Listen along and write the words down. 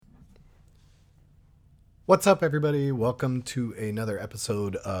What's up, everybody? Welcome to another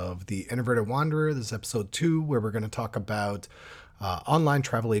episode of The Introverted Wanderer. This is episode 2, where we're going to talk about online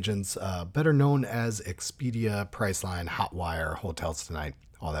travel agents, better known as Expedia, Priceline, Hotwire, Hotels Tonight,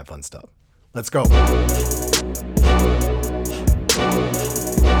 all that fun stuff. Let's go.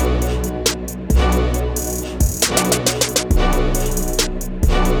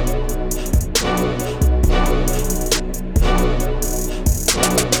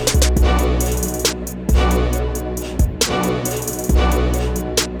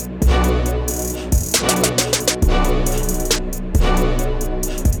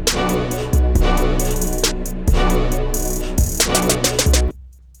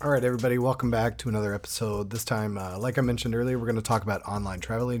 All right, everybody, welcome back to another episode. This time, like I mentioned earlier, we're going to talk about online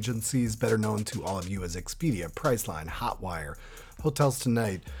travel agencies, better known to all of you as Expedia, Priceline, Hotwire, Hotels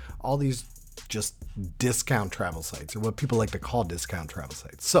Tonight, all these just discount travel sites, or what people like to call discount travel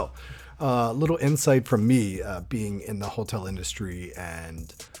sites. So, a little insight from me, being in the hotel industry,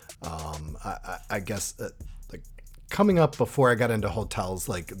 and I guess like coming up before I got into hotels,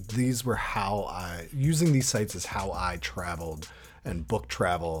 like these were using these sites is how I traveled and book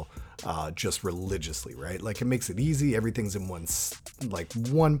travel just religiously, right? Like it makes it easy. Everything's in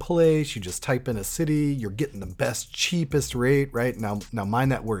one place. You just type in a city. You're getting the best, cheapest rate, right? Now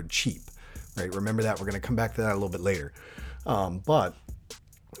mind that word cheap, right? Remember that. We're going to come back to that a little bit later. But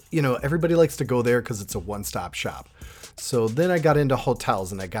everybody likes to go there because it's a one-stop shop. So then I got into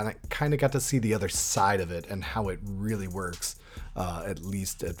hotels and I kind of got to see the other side of it and how it really works. At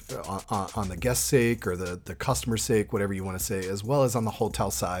least on the guest sake or the customer sake, whatever you want to say, as well as on the hotel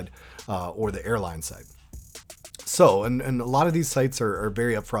side or the airline side. So, and a lot of these sites are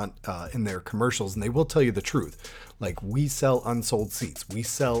very upfront in their commercials, and they will tell you the truth. Like, we sell unsold seats. We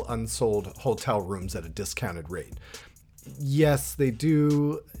sell unsold hotel rooms at a discounted rate. Yes, they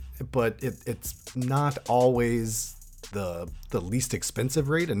do, but it's not always the least expensive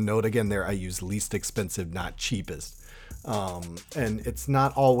rate. And note again there, I use least expensive, not cheapest. And it's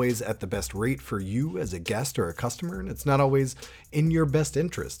not always at the best rate for you as a guest or a customer, and it's not always in your best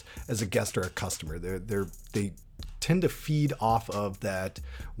interest as a guest or a customer. They tend to feed off of that.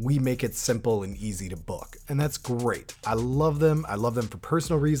 We make it simple and easy to book, and that's great. I love them. I love them for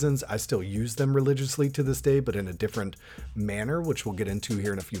personal reasons. I still use them religiously to this day, but in a different manner, which we'll get into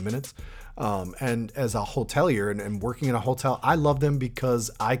here in a few minutes. And as a hotelier and working in a hotel, I love them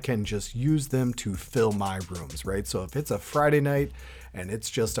because I can just use them to fill my rooms, right? So if it's a Friday night and it's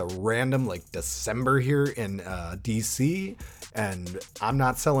just a random like December here in DC, and I'm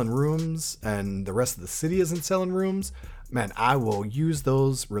not selling rooms and the rest of the city isn't selling rooms, man, I will use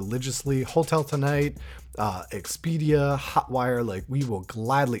those religiously. Hotel Tonight, Expedia, Hotwire, like we will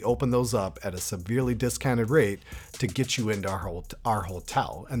gladly open those up at a severely discounted rate to get you into our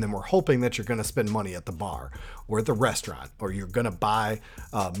hotel. And then we're hoping that you're going to spend money at the bar or at the restaurant, or you're going to buy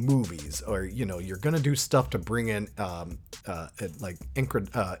movies, or you're going to do stuff to bring in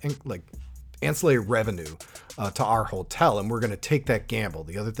ancillary revenue to our hotel, and we're going to take that gamble.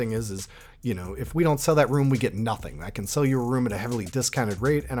 The other thing is if we don't sell that room, we get nothing. I can sell you a room at a heavily discounted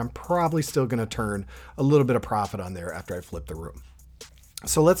rate, and I'm probably still going to turn a little bit of profit on there after I flip the room.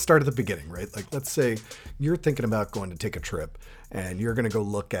 So let's start at the beginning, right? Like, let's say you're thinking about going to take a trip and you're going to go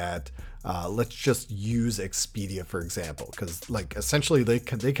look at, let's just use Expedia, for example, because like essentially they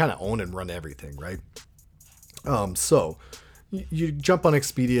kind of own and run everything, right? So you jump on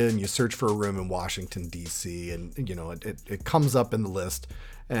Expedia and you search for a room in Washington, D.C., and it comes up in the list.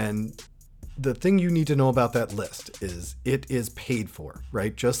 And the thing you need to know about that list is it is paid for,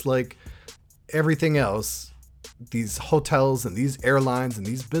 right? Just like everything else, these hotels and these airlines and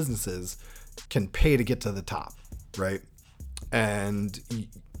these businesses can pay to get to the top, right? And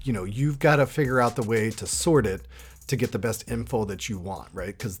you've got to figure out the way to sort it to get the best info that you want,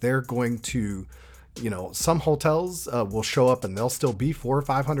 right? Because they're going to, some hotels will show up and they'll still be $400 or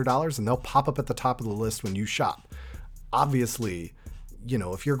 $500, and they'll pop up at the top of the list when you shop. Obviously,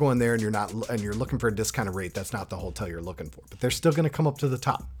 if you're going there and you're looking for a discounted rate, that's not the hotel you're looking for, but they're still going to come up to the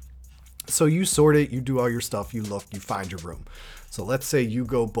top. So you sort it, you do all your stuff, you look, you find your room. So let's say you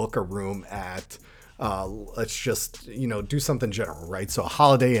go book a room at, let's just, do something general, right? So a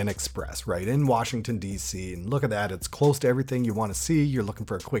Holiday Inn Express, right? In Washington, D.C. And look at that. It's close to everything you want to see. You're looking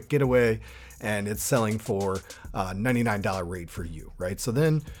for a quick getaway, and it's selling for a $99 rate for you, right? So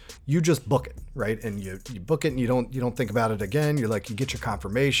then you just book it, right? And you book it and you don't think about it again. You get your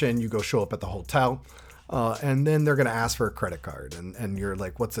confirmation, you go show up at the hotel. And then they're going to ask for a credit card, and you're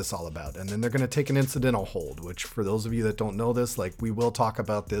like, what's this all about? And then they're going to take an incidental hold, which for those of you that don't know this, like we will talk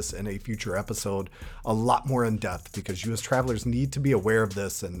about this in a future episode a lot more in depth, because you as travelers need to be aware of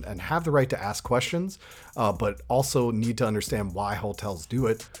this and have the right to ask questions, but also need to understand why hotels do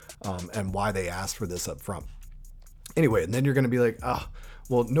it, and why they ask for this up front. Anyway, and then you're going to be like,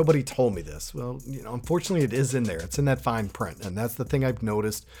 well, nobody told me this. Well, unfortunately it is in there. It's in that fine print. And that's the thing I've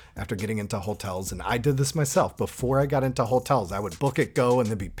noticed after getting into hotels. And I did this myself. Before I got into hotels, I would book it, go, and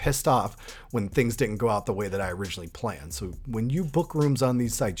then be pissed off when things didn't go out the way that I originally planned. So when you book rooms on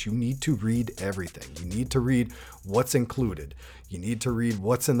these sites, you need to read everything. You need to read what's included. You need to read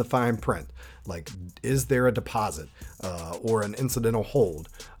what's in the fine print. Like, is there a deposit or an incidental hold?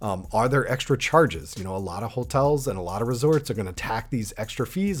 Are there extra charges? A lot of hotels and a lot of resorts are going to tack these extra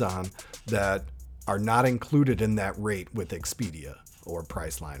fees on that are not included in that rate with Expedia or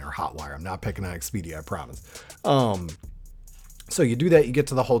Priceline or Hotwire. I'm not picking on Expedia, I promise. So you do that, you get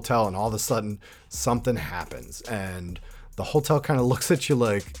to the hotel, and all of a sudden something happens, and the hotel kind of looks at you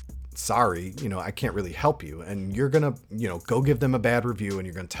like, sorry, I can't really help you. And you're going to, go give them a bad review, and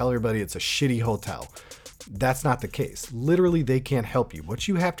you're going to tell everybody it's a shitty hotel. That's not the case. Literally, they can't help you. What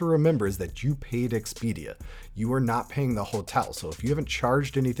you have to remember is that you paid Expedia. You are not paying the hotel. So if you haven't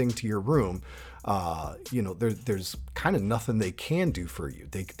charged anything to your room, there's kind of nothing they can do for you.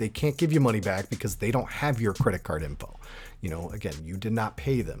 They can't give you money back because they don't have your credit card info. Again, you did not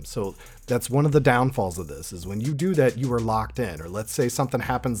pay them. So that's one of the downfalls of this, is when you do that, you are locked in. Or let's say something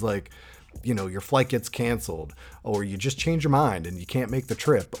happens like, your flight gets canceled, or you just change your mind and you can't make the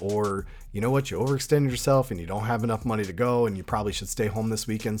trip, or you overextended yourself and you don't have enough money to go and you probably should stay home this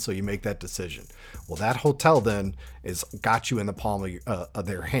weekend. So you make that decision. Well, that hotel then is got you in the palm of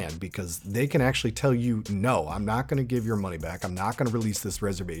their hand, because they can actually tell you, no, I'm not going to give your money back. I'm not going to release this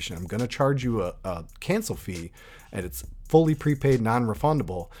reservation. I'm going to charge you a cancel fee, and it's fully prepaid,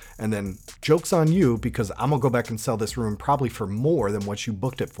 non-refundable. And then joke's on you, because I'm gonna go back and sell this room probably for more than what you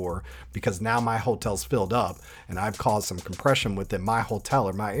booked it for, because now my hotel's filled up and I've caused some compression within my hotel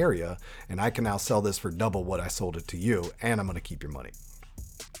or my area, and I can now sell this for double what I sold it to you, and I'm gonna keep your money.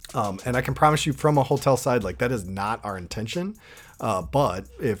 And I can promise you, from a hotel side, like, that is not our intention. But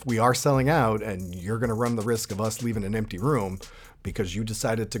if we are selling out and you're going to run the risk of us leaving an empty room because you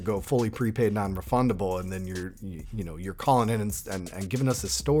decided to go fully prepaid, non-refundable, and then you're calling in and giving us a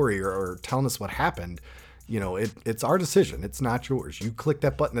story or telling us what happened, it's our decision. It's not yours. You click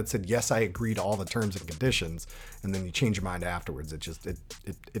that button that said, yes, I agree to all the terms and conditions, and then you change your mind afterwards.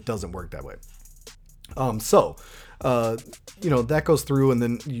 It doesn't work that way. That goes through, and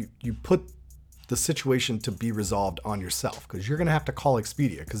then you put the situation to be resolved on yourself, because you're going to have to call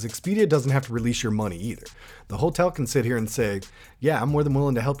Expedia, because Expedia doesn't have to release your money either. The hotel can sit here and say, yeah, I'm more than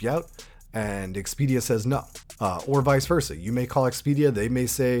willing to help you out, and Expedia says no, or vice versa. You may call Expedia, they may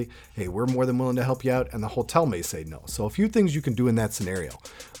say, hey, we're more than willing to help you out, and the hotel may say no. So a few things you can do in that scenario.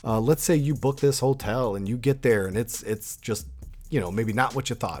 Let's say you book this hotel and you get there and it's just, maybe not what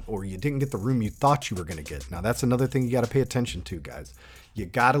you thought, or you didn't get the room you thought you were going to get. Now, that's another thing you got to pay attention to, guys. You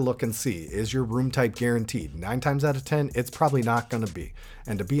got to look and see, is your room type guaranteed? 9 times out of 10, it's probably not going to be.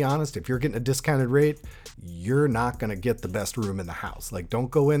 And to be honest, if you're getting a discounted rate, you're not going to get the best room in the house. Like, don't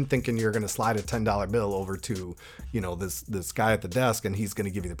go in thinking you're going to slide a $10 bill over to, this guy at the desk, and he's going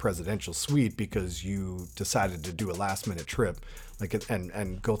to give you the presidential suite because you decided to do a last minute trip,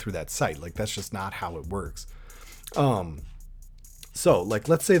 and go through that site. Like, that's just not how it works. So,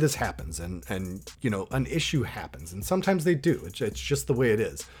 let's say this happens and an issue happens, and sometimes they do. It's just the way it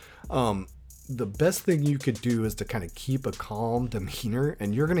is. The best thing you could do is to kind of keep a calm demeanor,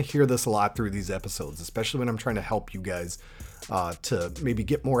 and you're going to hear this a lot through these episodes, especially when I'm trying to help you guys to maybe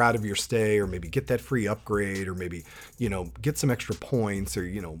get more out of your stay, or maybe get that free upgrade, or maybe, get some extra points, or,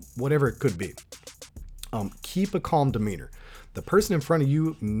 whatever it could be. Keep a calm demeanor. The person in front of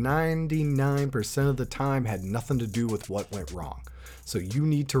you, 99% of the time, had nothing to do with what went wrong. So you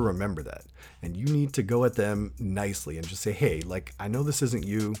need to remember that, and you need to go at them nicely and just say, hey, I know this isn't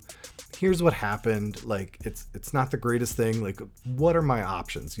you. Here's what happened. It's not the greatest thing. What are my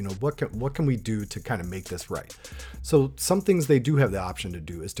options? What can we do to kind of make this right? So some things they do have the option to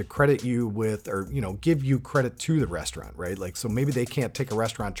do is to credit you with, or, give you credit to the restaurant, right? So maybe they can't take a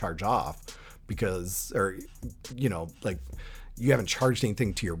restaurant charge off because, or, you haven't charged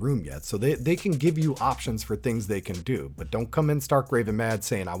anything to your room yet. So they can give you options for things they can do, but don't come in stark raving mad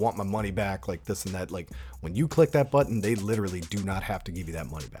saying, I want my money back, like this and that. Like when you click that button, they literally do not have to give you that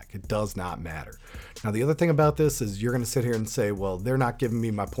money back. It does not matter. Now, the other thing about this is you're going to sit here and say, well, they're not giving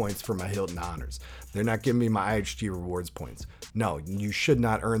me my points for my Hilton Honors. They're not giving me my IHG rewards points. No, you should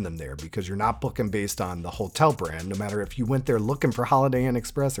not earn them there because you're not booking based on the hotel brand. No matter if you went there looking for Holiday Inn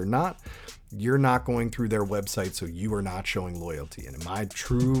Express or not, you're not going through their website, so you are not showing loyalty. And in my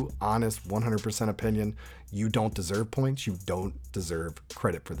true, honest, 100% opinion, you don't deserve points. You don't deserve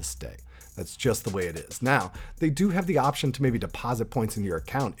credit for the stay. That's just the way it is. Now, they do have the option to maybe deposit points in your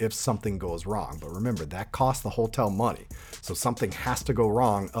account if something goes wrong. But remember, that costs the hotel money. So something has to go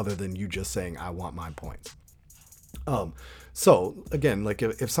wrong other than you just saying, I want my points. So again, like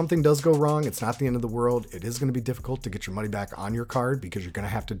if something does go wrong, it's not the end of the world. It is going to be difficult to get your money back on your card because you're going to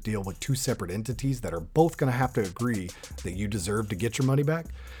have to deal with two separate entities that are both going to have to agree that you deserve to get your money back.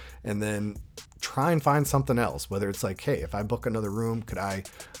 And then try and find something else, whether it's like, hey, if I book another room, could I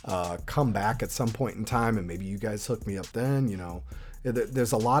come back at some point in time and maybe you guys hook me up then? You know,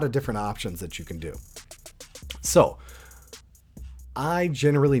 there's a lot of different options that you can do. So I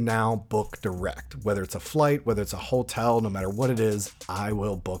generally now book direct, whether it's a flight, whether it's a hotel, no matter what it is, I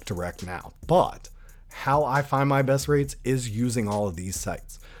will book direct now. But how I find my best rates is using all of these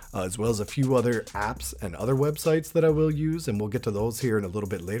sites, as well as a few other apps and other websites that I will use. And we'll get to those here in a little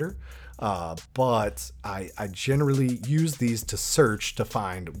bit later. But I generally use these to search to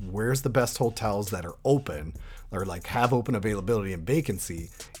find where's the best hotels that are open or like have open availability and vacancy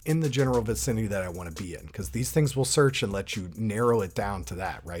in the general vicinity that I want to be in. Because these things will search and let you narrow it down to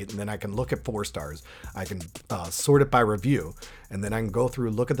that, right? And then I can look at 4 stars. I can sort it by review. And then I can go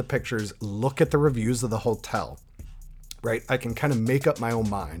through, look at the pictures, look at the reviews of the hotel, right? I can kind of make up my own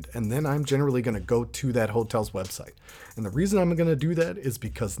mind. And then I'm generally going to go to that hotel's website. And the reason I'm going to do that is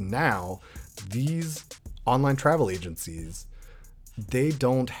because now these online travel agencies, they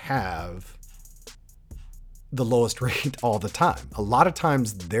don't have the lowest rate all the time. A lot of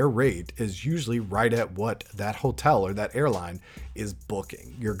times their rate is usually right at what that hotel or that airline is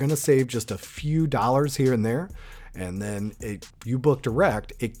booking. You're going to save just a few dollars here and there. And then you book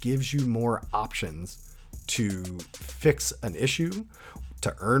direct, it gives you more options to fix an issue,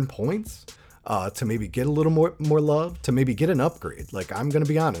 to earn points, to maybe get a little more love, to maybe get an upgrade. Like, I'm going to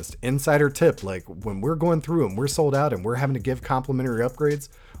be honest, insider tip, like when we're going through and we're sold out and we're having to give complimentary upgrades,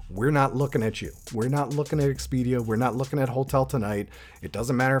 we're not looking at you. We're not looking at Expedia. We're not looking at Hotel Tonight. It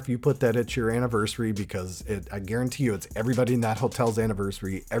doesn't matter if you put that at your anniversary because I guarantee you it's everybody in that hotel's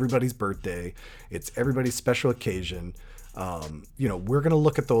anniversary, everybody's birthday, it's everybody's special occasion. We're going to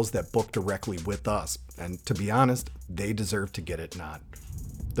look at those that book directly with us. And to be honest, they deserve to get it, not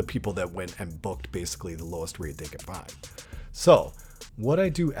the people that went and booked basically the lowest rate they could find. So what I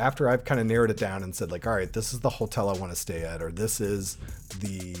do after I've kind of narrowed it down and said like, all right, this is the hotel I want to stay at, or this is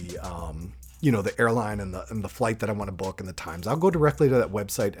the, the airline and the flight that I want to book and the times, I'll go directly to that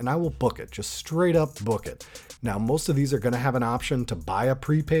website and I will book it, just straight up book it. Now, most of these are going to have an option to buy a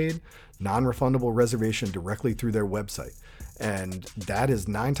prepaid non-refundable reservation directly through their website. And that is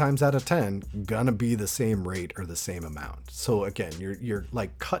 9 times out of 10 gonna be the same rate or the same amount. So again, you're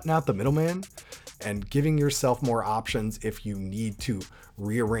like cutting out the middleman and giving yourself more options if you need to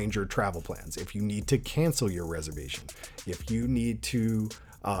rearrange your travel plans, if you need to cancel your reservation, if you need to,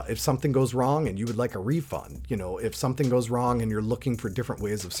 if something goes wrong and you would like a refund, if something goes wrong and you're looking for different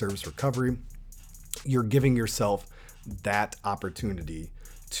ways of service recovery, you're giving yourself that opportunity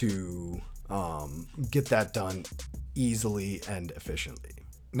to get that done easily and efficiently.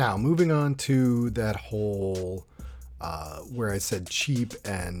 Now, moving on to that whole where I said cheap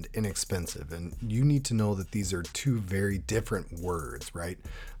and inexpensive, and you need to know that these are two very different words, right?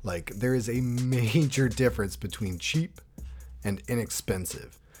 Like there is a major difference between cheap and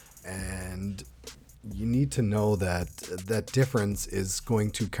inexpensive, and you need to know that that difference is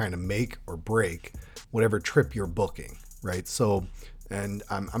going to kind of make or break whatever trip you're booking, right? So, and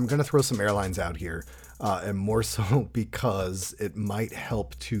I'm going to throw some airlines out here, and more so because it might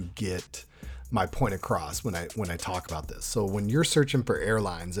help to get my point across when I talk about this. So when you're searching for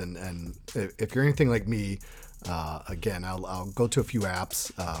airlines, and if you're anything like me, again, I'll go to a few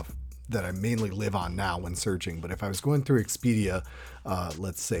apps that I mainly live on now when searching. But if I was going through Expedia,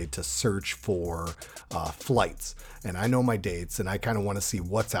 let's say to search for flights, and I know my dates, and I kind of want to see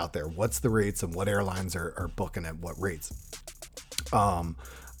what's out there, what's the rates, and what airlines are booking at what rates.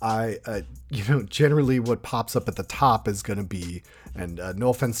 Generally what pops up at the top is going to be, and no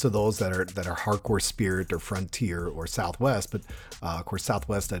offense to those that are hardcore Spirit or Frontier or Southwest, but of course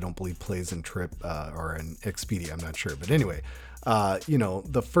Southwest I don't believe plays in Trip or in Expedia. I'm not sure, but anyway,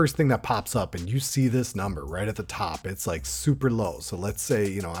 the first thing that pops up and you see this number right at the top, it's like super low. So let's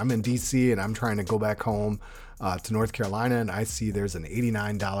say, I'm in DC and I'm trying to go back home to North Carolina, and I see there's an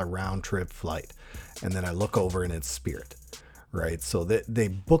 $89 round trip flight. And then I look over and it's Spirit, right? So they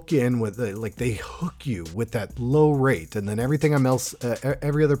book in with, they hook you with that low rate. And then everything else,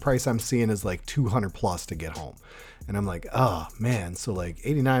 every other price I'm seeing is like 200 plus to get home. And I'm like, oh man, so like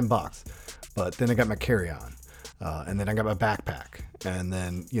 $89. But then I got my carry-on. And then I got my backpack, and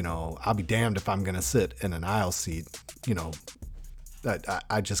then, I'll be damned if I'm going to sit in an aisle seat.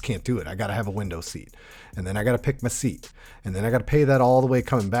 I just can't do it. I got to have a window seat, and then I got to pick my seat, and then I got to pay that all the way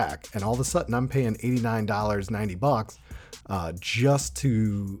coming back. And all of a sudden I'm paying $89, $90, just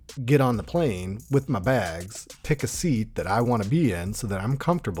to get on the plane with my bags, pick a seat that I want to be in so that I'm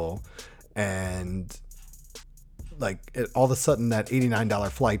comfortable. And all of a sudden that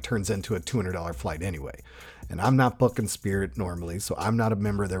 $89 flight turns into a $200 flight anyway. And I'm not booking Spirit normally, so I'm not a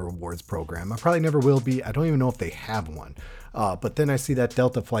member of their rewards program. I probably never will be. I don't even know if they have one. But then I see that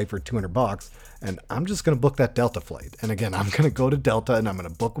Delta flight for $200, and I'm just going to book that Delta flight. And again, I'm going to go to Delta and I'm going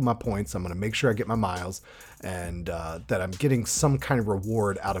to book with my points. I'm going to make sure I get my miles, and that I'm getting some kind of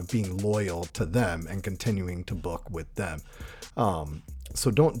reward out of being loyal to them and continuing to book with them.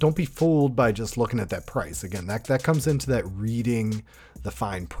 So don't be fooled by just looking at that price. Again, that comes into that reading the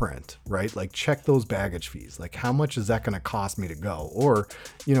fine print, right? Like check those baggage fees. Like how much is that going to cost me to go? Or,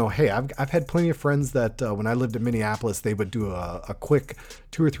 hey, I've had plenty of friends that when I lived in Minneapolis, they would do a quick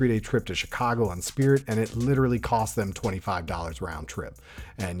 2 or 3 day trip to Chicago on Spirit, and it literally cost them $25 round trip.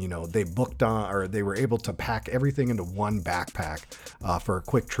 And, they booked on, or they were able to pack everything into one backpack for a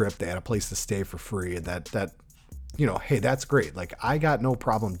quick trip. They had a place to stay for free. That hey, that's great. Like I got no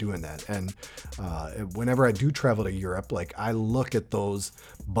problem doing that. And whenever I do travel to Europe, like I look at those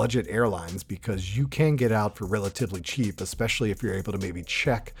budget airlines because you can get out for relatively cheap, especially if you're able to maybe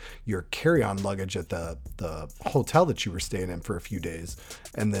check your carry-on luggage at the hotel that you were staying in for a few days,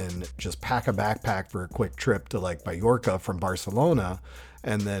 and then just pack a backpack for a quick trip to like Mallorca from Barcelona,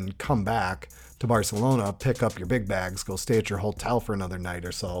 and then come back to Barcelona, pick up your big bags, go stay at your hotel for another night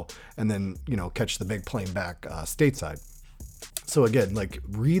or so, and then, catch the big plane back stateside. So again, like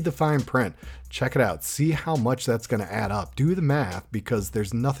read the fine print, check it out, see how much that's going to add up. Do the math, because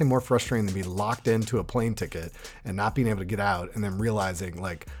there's nothing more frustrating than being locked into a plane ticket and not being able to get out, and then realizing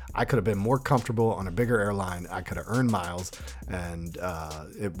like I could have been more comfortable on a bigger airline. I could have earned miles, and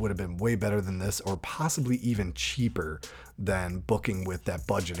it would have been way better than this, or possibly even cheaper than booking with that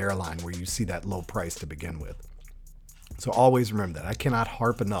budget airline where you see that low price to begin with. So always remember that. I cannot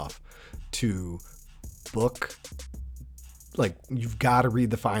harp enough to book. Like you've got to read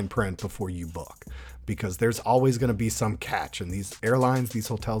the fine print before you book, because there's always going to be some catch. And these airlines, these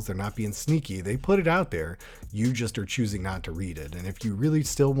hotels, they're not being sneaky. They put it out there. You just are choosing not to read it. And if you really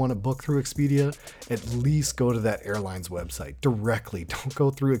still want to book through Expedia, at least go to that airline's website directly. Don't go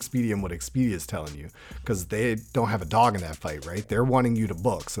through Expedia and what Expedia is telling you, because they don't have a dog in that fight, right? They're wanting you to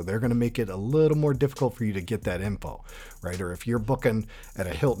book. So they're going to make it a little more difficult for you to get that info, right? Or if you're booking at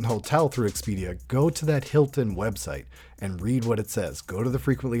a Hilton hotel through Expedia, go to that Hilton website and read what it says. Go to the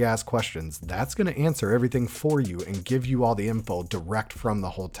frequently asked questions. That's going to answer everything for you and give you all the info direct from the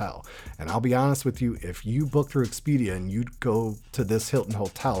hotel. And I'll be honest with you, if you book through Expedia and you go to this Hilton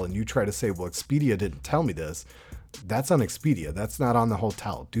hotel and you try to say, well, Expedia didn't tell me this, that's on Expedia. That's not on the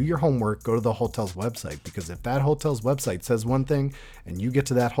hotel. Do your homework, go to the hotel's website, because if that hotel's website says one thing and you get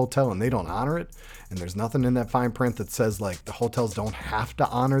to that hotel and they don't honor it, and there's nothing in that fine print that says like the hotels don't have to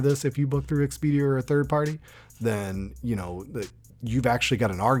honor this if you book through Expedia or a third party, then, you've actually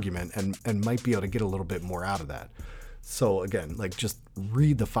got an argument and might be able to get a little bit more out of that. So again, like just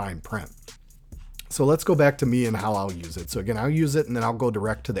read the fine print. So let's go back to me and how I'll use it. So again, I'll use it and then I'll go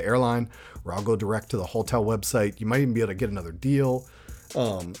direct to the airline, or I'll go direct to the hotel website. You might even be able to get another deal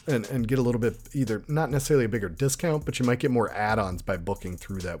and get a little bit, either not necessarily a bigger discount, but you might get more add-ons by booking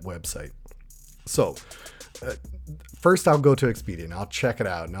through that website. So first I'll go to Expedia and I'll check it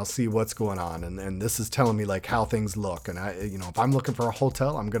out and I'll see what's going on. And this is telling me like how things look. And if I'm looking for a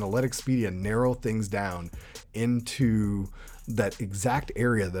hotel, I'm going to let Expedia narrow things down into that exact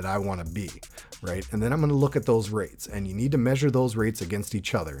area that I want to be, right? And then I'm going to look at those rates, and you need to measure those rates against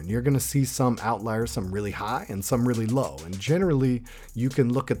each other. And you're going to see some outliers, some really high and some really low. And generally you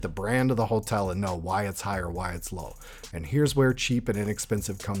can look at the brand of the hotel and know why it's high or why it's low. And here's where cheap and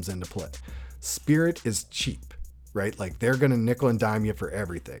inexpensive comes into play. Spirit is cheap. right? Like they're going to nickel and dime you for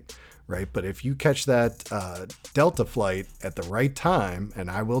everything, right? But if you catch that Delta flight at the right time, and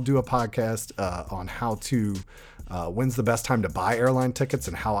I will do a podcast on how to, when's the best time to buy airline tickets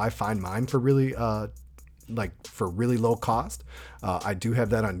and how I find mine for really low cost. I do have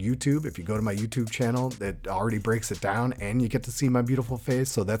that on YouTube. If you go to my YouTube channel, it already breaks it down and you get to see my beautiful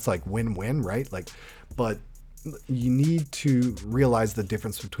face. So that's like win-win, right? Like, but you need to realize the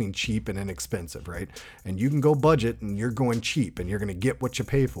difference between cheap and inexpensive, right? And you can go budget and you're going cheap and you're going to get what you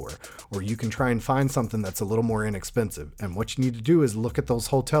pay for, or you can try and find something that's a little more inexpensive. And what you need to do is look at those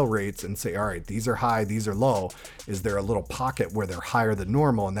hotel rates and say, all right, these are high, these are low. Is there a little pocket where they're higher than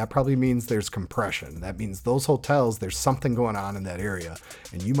normal? And that probably means there's compression. That means those hotels, there's something going on in that area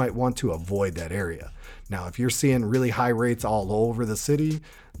and you might want to avoid that area. Now, if you're seeing really high rates all over the city,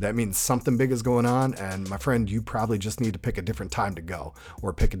 that means something big is going on. And my friend, you probably just need to pick a different time to go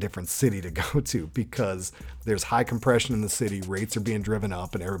or pick a different city to go to, because there's high compression in the city. Rates are being driven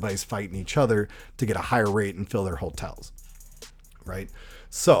up and everybody's fighting each other to get a higher rate and fill their hotels, right?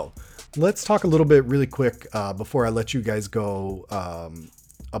 So let's talk a little bit really quick before I let you guys go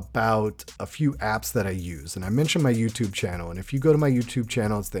about a few apps that I use. And I mentioned my YouTube channel. And if you go to my YouTube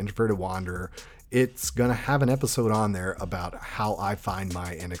channel, it's The Introverted Wanderer. It's going to have an episode on there about how I find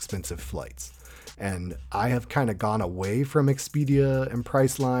my inexpensive flights. And I have kind of gone away from Expedia and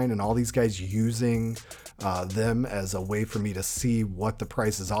Priceline and all these guys using them as a way for me to see what the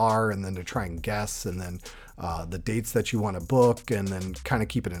prices are and then to try and guess, and then the dates that you want to book, and then kind of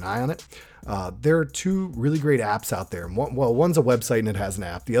keeping an eye on it. There are two really great apps out there. One's a website and it has an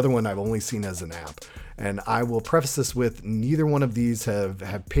app. The other one I've only seen as an app. And I will preface this with, neither one of these have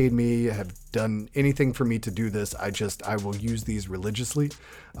paid me, have done anything for me to do this. I will use these religiously.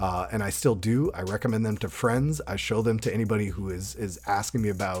 And I still do. I recommend them to friends. I show them to anybody who is asking me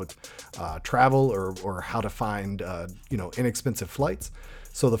about travel or how to find, inexpensive flights.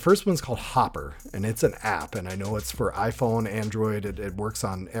 So the first one's called Hopper, and it's an app. And I know it's for iPhone, Android. It works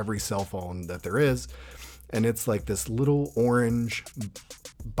on every cell phone that there is. And it's like this little orange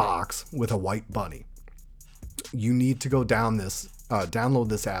box with a white bunny. You need to go download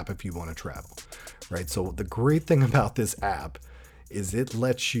this app if you want to travel, right? So the great thing about this app is it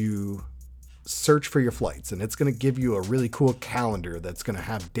lets you search for your flights, and it's going to give you a really cool calendar that's going to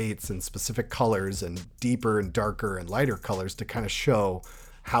have dates and specific colors and deeper and darker and lighter colors to kind of show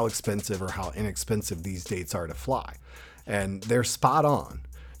how expensive or how inexpensive these dates are to fly. And they're spot on.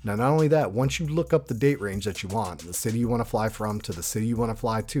 Now, not only that, once you look up the date range that you want, the city you want to fly from to the city you want to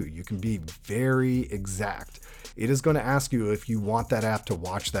fly to, you can be very exact. It is going to ask you if you want that app to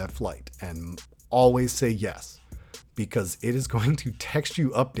watch that flight, and always say yes, because it is going to text you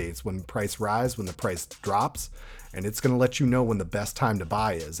updates when the price rises, when the price drops, and it's going to let you know when the best time to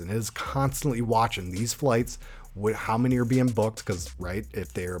buy is. And it is constantly watching these flights, how many are being booked, because, right,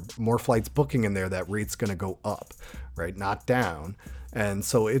 if there are more flights booking in there, that rate's going to go up, right, not down. And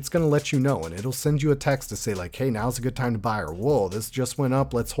so it's going to let you know, and it'll send you a text to say like, hey, now's a good time to buy, or whoa, this just went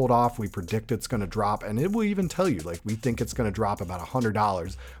up, let's hold off, we predict it's going to drop. And it will even tell you, like, we think it's going to drop about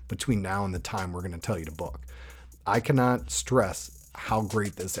 $100 between now and the time we're going to tell you to book. I cannot stress how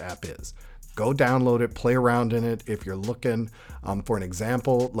great this app is. Go download it, play around in it. If you're looking for an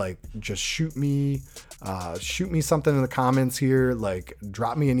example, like, just shoot me something in the comments here, like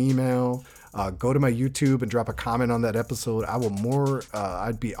drop me an email. Go to my YouTube and drop a comment on that episode.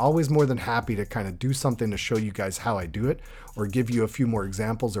 I'd be always more than happy to kind of do something to show you guys how I do it, or give you a few more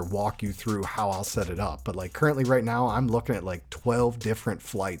examples, or walk you through how I'll set it up. But like currently right now, I'm looking at like 12 different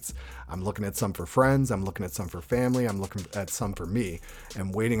flights. I'm looking at some for friends. I'm looking at some for family. I'm looking at some for me,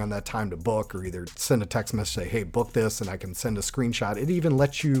 and waiting on that time to book, or either send a text message, say, hey, book this, and I can send a screenshot. It even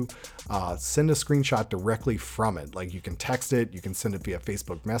lets you send a screenshot directly from it. Like, you can text it, you can send it via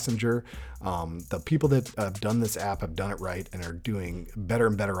Facebook Messenger. The people that have done this app have done it right and are doing better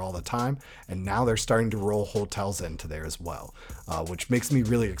and better all the time. And now they're starting to roll hotels into there as well, which makes me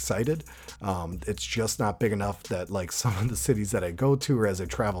really excited. It's just not big enough that, like, some of the cities that I go to or as I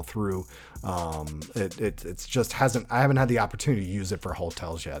travel through, it's just I haven't had the opportunity to use it for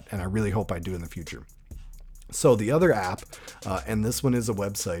hotels yet. And I really hope I do in the future. So the other app, and this one is a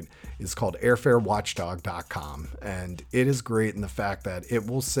website, is called airfarewatchdog.com. And it is great in the fact that it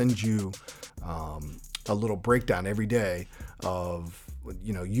will send you a little breakdown every day of,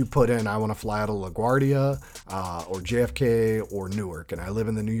 you put in, I want to fly out of LaGuardia or JFK or Newark, and I live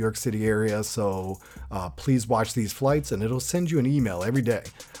in the New York City area, so please watch these flights. And it'll send you an email every day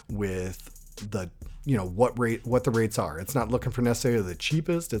with what the rates are. It's not looking for necessarily the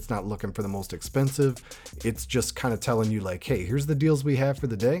cheapest. It's not looking for the most expensive. It's just kind of telling you like, hey, here's the deals we have for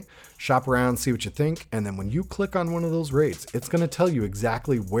the day. Shop around, see what you think. And then when you click on one of those rates, it's going to tell you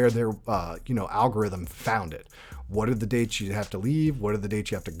exactly where their, algorithm found it. What are the dates you have to leave? What are the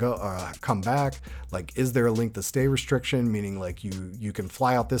dates you have to go, come back? Like, is there a length of stay restriction? Meaning like you can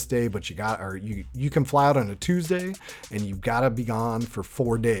fly out this day, but you can fly out on a Tuesday and you've got to be gone for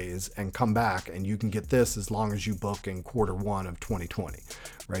 4 days and come back, and you can get this as long as you book in Q1 of 2020,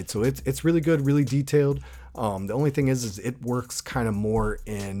 right? So it's really good, really detailed. The only thing is it works kind of more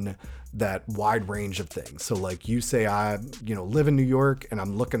in that wide range of things. So like you say, I live in New York and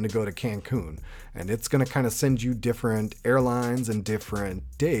I'm looking to go to Cancun, and it's going to kind of send you different airlines and different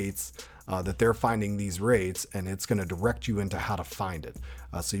dates that they're finding these rates, and it's going to direct you into how to find it.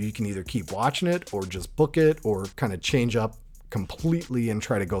 So you can either keep watching it or just book it, or kind of change up completely and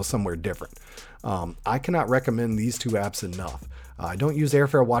try to go somewhere different. I cannot recommend these two apps enough. I don't use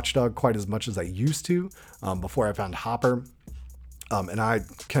Airfare Watchdog quite as much as I used to before I found Hopper. And I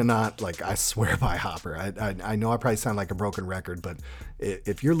cannot, I swear by Hopper. I know I probably sound like a broken record, but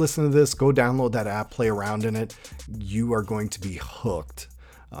if you're listening to this, go download that app, play around in it. You are going to be hooked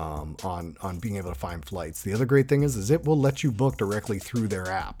on being able to find flights. The other great thing is it will let you book directly through their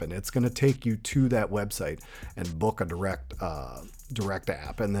app, and it's going to take you to that website and book a direct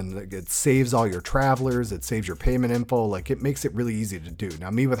app, and then it saves all your travelers, it saves your payment info. Like, it makes it really easy to do.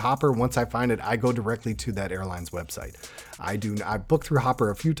 Now, me with Hopper, once I find it, I go directly to that airline's website. I booked through Hopper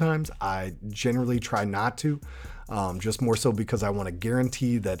a few times. I generally try not to, just more so because I want to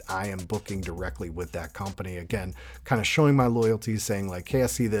guarantee that I am booking directly with that company. Again, kind of showing my loyalty, saying like, hey, I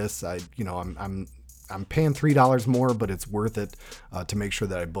see this, I'm paying $3 more, but it's worth it to make sure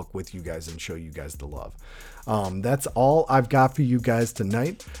that I book with you guys and show you guys the love. That's all I've got for you guys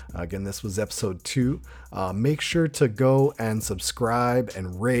tonight. Again, this was episode 2. Make sure to go and subscribe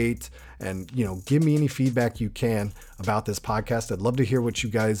and rate, and give me any feedback you can about this podcast. I'd love to hear what you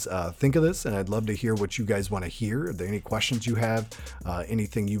guys think of this, and I'd love to hear what you guys want to hear. Are there any questions you have?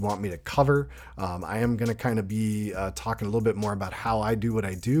 Anything you want me to cover? I am going to kind of be talking a little bit more about how I do what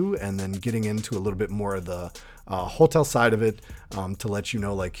I do, and then getting into a little bit more of the hotel side of it, to let you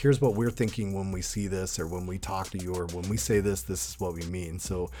know, like, here's what we're thinking when we see this, or when we talk to you, or when we say this is what we mean.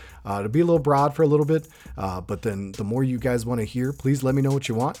 So to be a little broad for a little bit, but then the more you guys want to hear, please let me know what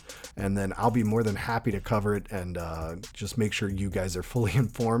you want, and then I'll be more than happy to cover it, and just make sure you guys are fully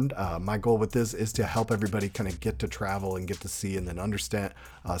informed. My goal with this is to help everybody kind of get to travel and get to see, and then understand,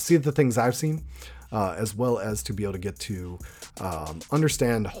 see the things I've seen, as well as to be able to get to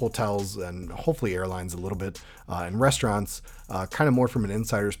understand hotels and hopefully airlines a little bit, and restaurants, kind of more from an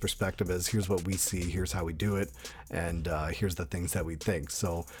insider's perspective, as here's what we see, here's how we do it, and here's the things that we think.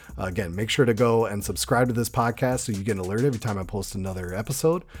 So again, make sure to go and subscribe to this podcast so you get an alert every time I post another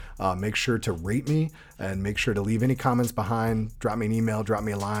episode. Make sure to rate me, and make sure to leave any comments behind. Drop me an email, drop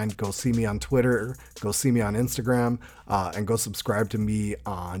me a line, go see me on Twitter, go see me on Instagram, and go subscribe to me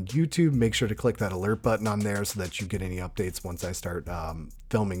on YouTube. Make sure to click that alert button on there so that you get any updates once I start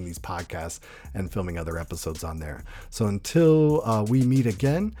filming these podcasts and filming other episodes on there. So until we meet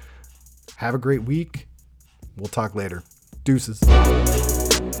again, have a great week. We'll talk later. Deuces.